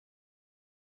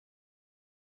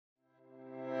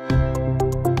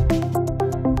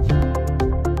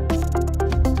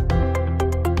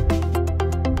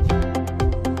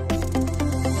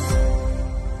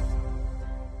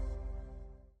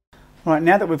All right,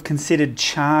 now that we've considered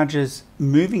charges,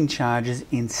 moving charges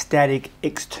in static,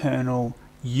 external,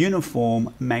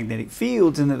 uniform magnetic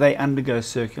fields and that they undergo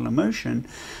circular motion,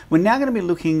 we're now going to be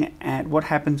looking at what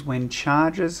happens when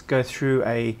charges go through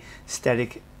a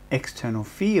static external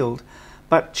field,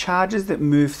 but charges that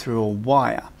move through a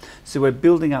wire. So we're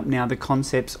building up now the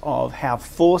concepts of how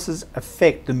forces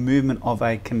affect the movement of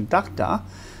a conductor,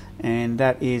 and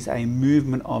that is a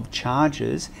movement of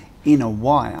charges in a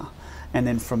wire. And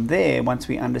then from there, once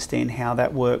we understand how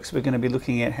that works, we're going to be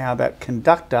looking at how that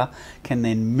conductor can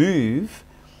then move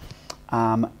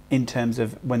in terms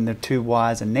of when the two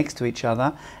wires are next to each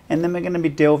other. And then we're going to be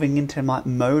delving into like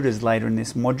motors later in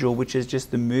this module, which is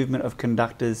just the movement of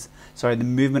the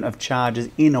movement of charges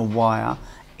in a wire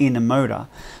in a motor.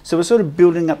 So we're sort of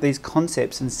building up these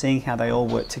concepts and seeing how they all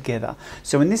work together.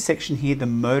 So in this section here, the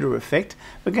motor effect,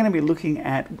 we're going to be looking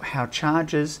at how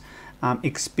charges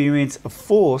experience a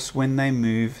force when they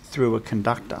move through a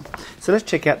conductor. So let's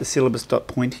check out the syllabus dot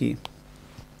point here.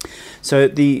 So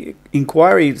the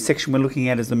inquiry section we're looking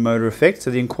at is the motor effect.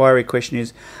 So the inquiry question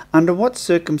is, under what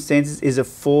circumstances is a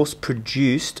force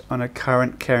produced on a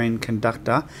current carrying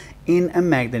conductor in a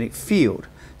magnetic field?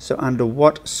 So under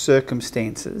what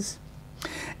circumstances?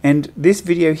 And this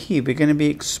video here, we're going to be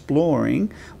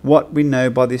exploring what we know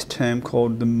by this term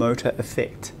called the motor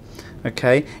effect.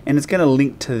 Okay, and it's going to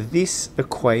link to this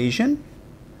equation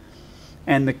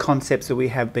and the concepts that we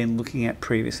have been looking at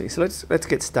previously. So let's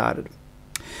get started.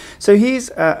 So here's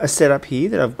a setup here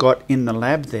that I've got in the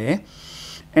lab there.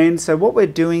 And so what we're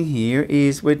doing here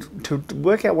is to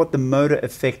work out what the motor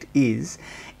effect is.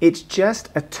 It's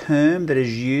just a term that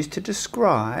is used to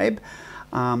describe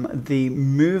the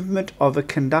movement of a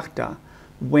conductor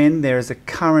when there is a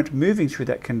current moving through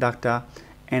that conductor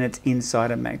and it's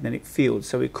inside a magnetic field.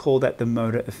 So we call that the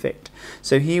motor effect.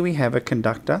 So here we have a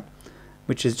conductor,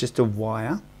 which is just a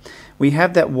wire. We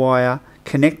have that wire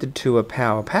connected to a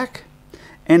power pack,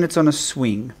 and it's on a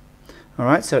swing. All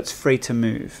right, so it's free to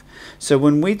move. So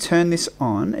when we turn this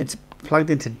on, it's plugged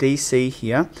into DC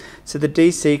here. So the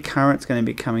DC current's going to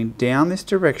be coming down this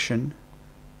direction.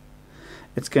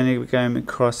 It's going to be going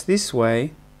across this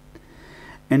way.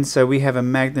 And so we have a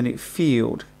magnetic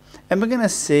field. And we're going to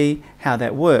see how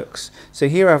that works. So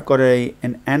here I've got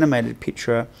an animated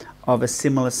picture of a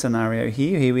similar scenario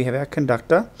here. Here we have our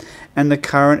conductor and the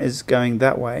current is going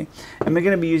that way. And we're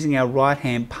going to be using our right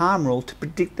hand palm rule to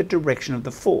predict the direction of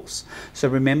the force. So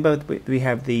remember, we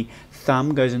have the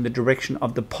thumb goes in the direction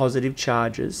of the positive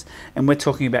charges, and we're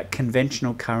talking about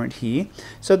conventional current here.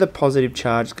 So the positive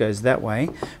charge goes that way.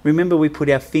 Remember, we put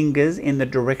our fingers in the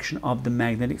direction of the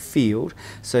magnetic field.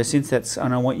 So since that's,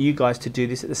 and I want you guys to do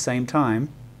this at the same time,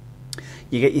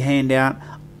 you get your hand out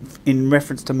in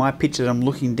reference to my picture that I'm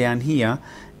looking down here.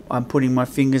 I'm putting my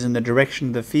fingers in the direction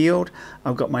of the field.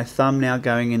 I've got my thumb now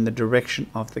going in the direction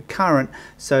of the current.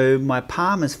 So my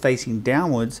palm is facing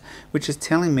downwards, which is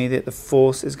telling me that the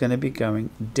force is going to be going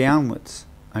downwards,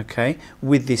 okay,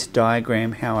 with this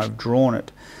diagram, how I've drawn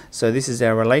it. So this is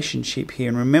our relationship here.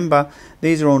 And remember,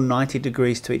 these are all 90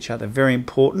 degrees to each other. Very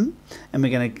important. And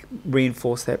we're going to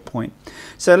reinforce that point.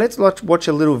 So let's watch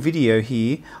a little video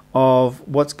here of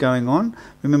what's going on.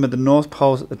 Remember, the North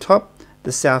Pole's at the top,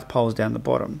 the South Pole's down the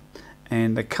bottom,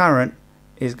 and the current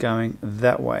is going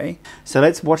that way. So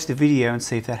let's watch the video and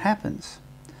see if that happens.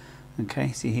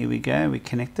 Okay, so here we go, we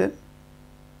connect it.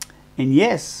 And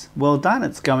yes, well done,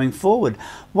 it's going forward.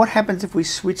 What happens if we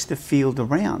switch the field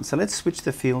around? So let's switch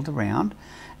the field around.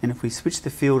 And if we switch the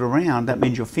field around, that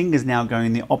means your finger's now going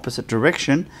in the opposite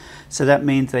direction. So that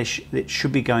means it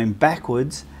should be going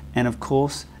backwards. And of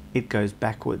course, it goes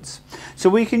backwards. So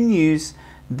we can use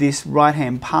this right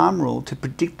hand palm rule to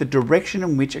predict the direction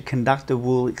in which a conductor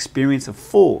will experience a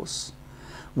force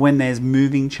when there's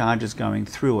moving charges going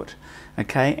through it.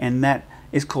 Okay, and that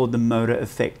is called the motor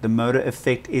effect. The motor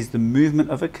effect is the movement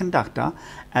of a conductor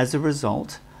as a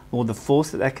result, or the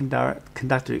force that that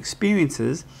conductor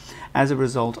experiences as a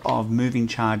result of moving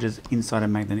charges inside a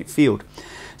magnetic field.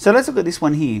 So let's look at this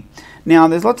one here. Now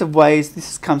there's lots of ways,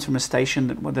 this comes from a station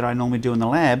that I normally do in the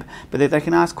lab, but they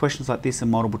can ask questions like this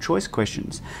in multiple choice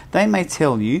questions. They may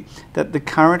tell you that the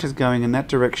current is going in that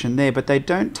direction there, but they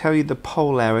don't tell you the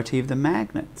polarity of the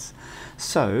magnets.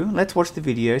 So let's watch the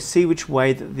video, see which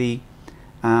way that the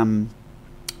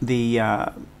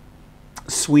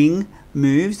swing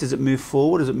moves. Does it move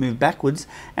forward, does it move backwards,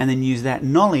 and then use that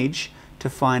knowledge to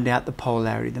find out the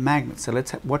polarity of the magnet. So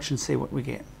let's watch and see what we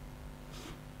get.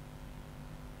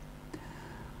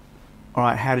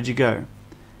 Alright, how did you go?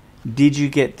 Did you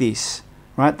get this?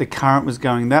 Right, the current was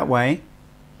going that way.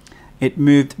 It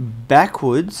moved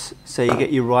backwards, so you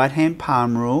get your right hand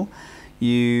palm rule.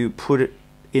 You put it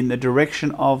in the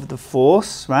direction of the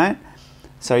force, right?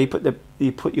 So you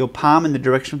put your palm in the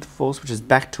direction of the force, which is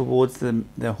back towards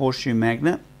the horseshoe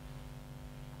magnet.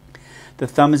 The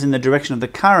thumb is in the direction of the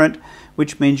current,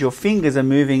 which means your fingers are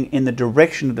moving in the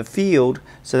direction of the field.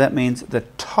 So that means the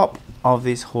top of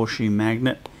this horseshoe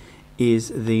magnet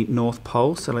is the North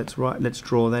Pole. So let's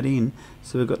draw that in.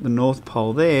 So we've got the North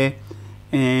Pole there,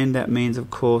 and that means,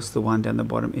 of course, the one down the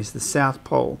bottom is the South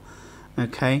Pole.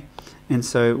 Okay, and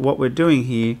so what we're doing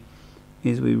here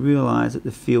is we realize that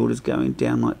the field is going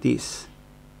down like this.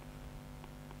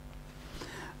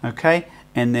 Okay,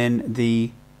 and then the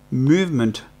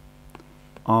movement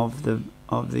of the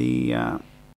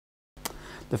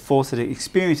force that it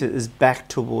experiences is back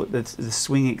toward the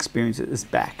swing experience is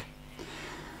back.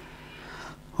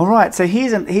 All right, so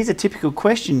here's a typical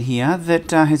question here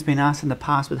that has been asked in the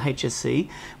past with HSC.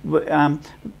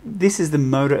 This is the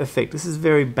motor effect. This is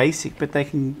very basic, but they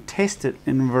can test it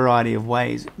in a variety of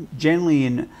ways, generally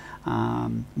in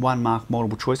 1-mark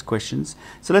multiple choice questions.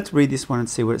 So let's read this one and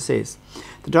see what it says.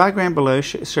 The diagram below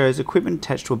shows equipment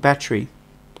attached to a battery.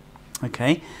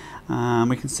 Okay,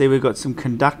 we can see we've got some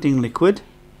conducting liquid.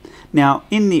 Now,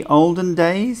 in the olden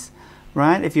days,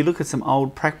 right, if you look at some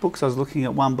old prac books, I was looking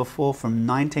at one before from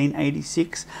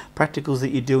 1986, practicals that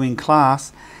you do in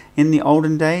class. In the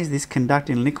olden days, this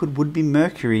conducting liquid would be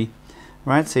mercury,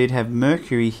 right? So you'd have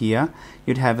mercury here,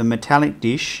 you'd have a metallic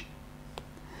dish.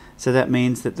 So that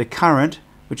means that the current,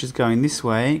 which is going this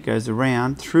way, goes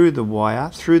around through the wire,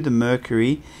 through the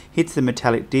mercury, hits the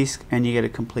metallic disc, and you get a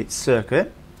complete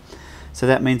circuit. So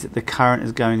that means that the current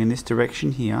is going in this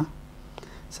direction here.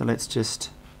 So let's just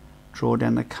draw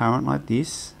down the current like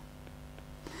this.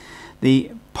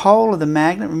 The pole of the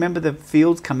magnet, remember the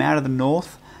fields come out of the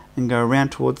north and go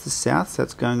around towards the south, so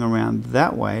it's going around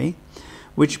that way,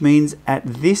 which means at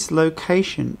this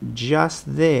location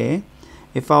just there,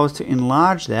 if I was to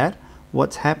enlarge that,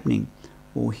 what's happening?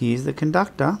 Well, here's the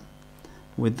conductor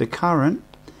with the current.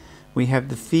 We have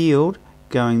the field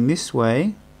going this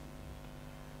way.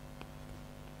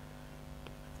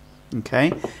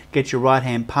 Okay, get your right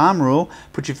hand palm rule,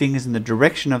 put your fingers in the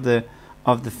direction of the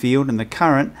field and the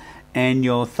current, and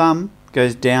your thumb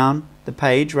goes down the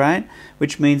page, right?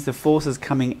 Which means the force is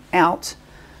coming out,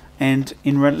 and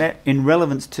in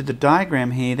relevance to the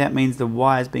diagram here, that means the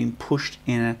wire is being pushed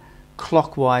in a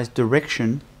clockwise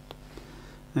direction.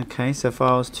 Okay, so if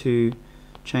I was to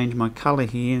change my color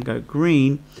here and go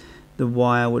green, the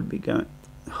wire would be going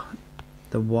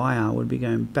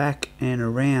back and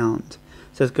around.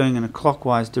 So it's going in a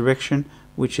clockwise direction,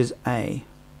 which is A.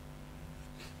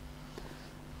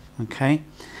 Okay,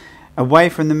 away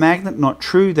from the magnet, not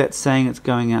true. That's saying it's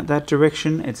going out that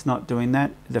direction. It's not doing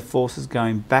that. The force is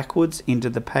going backwards into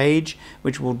the page,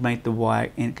 which will make the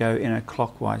wire go in a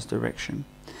clockwise direction.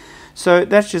 So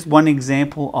that's just one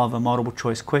example of a multiple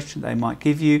choice question they might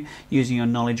give you using your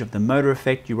knowledge of the motor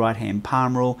effect, your right hand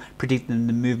palm rule, predicting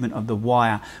the movement of the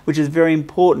wire, which is very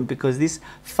important because this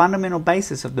fundamental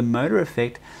basis of the motor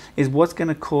effect is what's going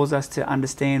to cause us to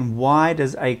understand why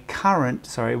does a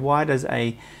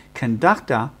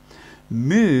conductor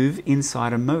move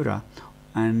inside a motor.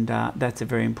 And that's a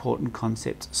very important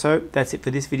concept. So that's it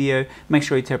for this video. Make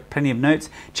sure you take plenty of notes.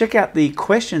 Check out the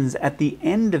questions at the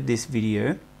end of this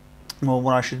video. Well,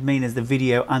 what I should mean is the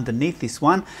video underneath this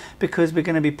one, because we're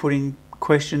going to be putting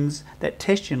questions that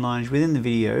test your knowledge within the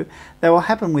video. They will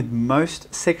happen with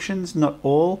most sections, not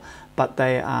all, but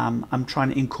I'm trying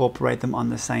to incorporate them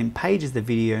on the same page as the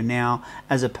video now,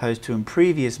 as opposed to in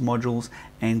previous modules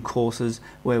and courses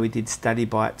where we did study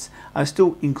bites. I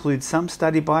still include some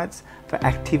study bites for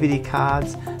activity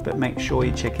cards, but make sure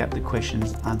you check out the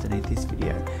questions underneath this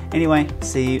video. Anyway,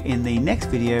 see you in the next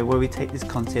video where we take this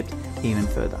concept even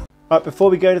further. Right, before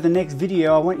we go to the next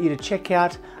video, I want you to check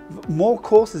out more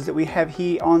courses that we have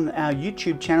here on our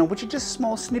YouTube channel, which are just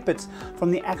small snippets from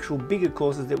the actual bigger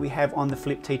courses that we have on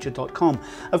theflipteacher.com.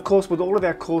 Of course, with all of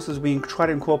our courses, we try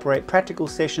to incorporate practical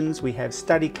sessions. We have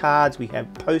study cards, we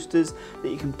have posters that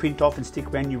you can print off and stick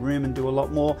around your room and do a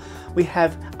lot more. We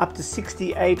have up to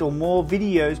 68 or more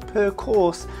videos per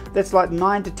course. That's like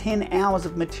 9 to 10 hours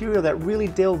of material that really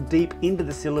delve deep into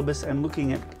the syllabus and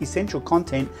looking at essential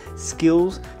content,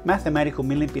 skills, mathematical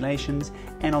manipulations,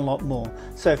 and a lot more.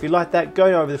 So if you like that,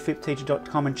 go over to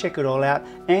theflipteacher.com and check it all out,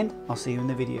 and I'll see you in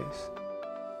the videos.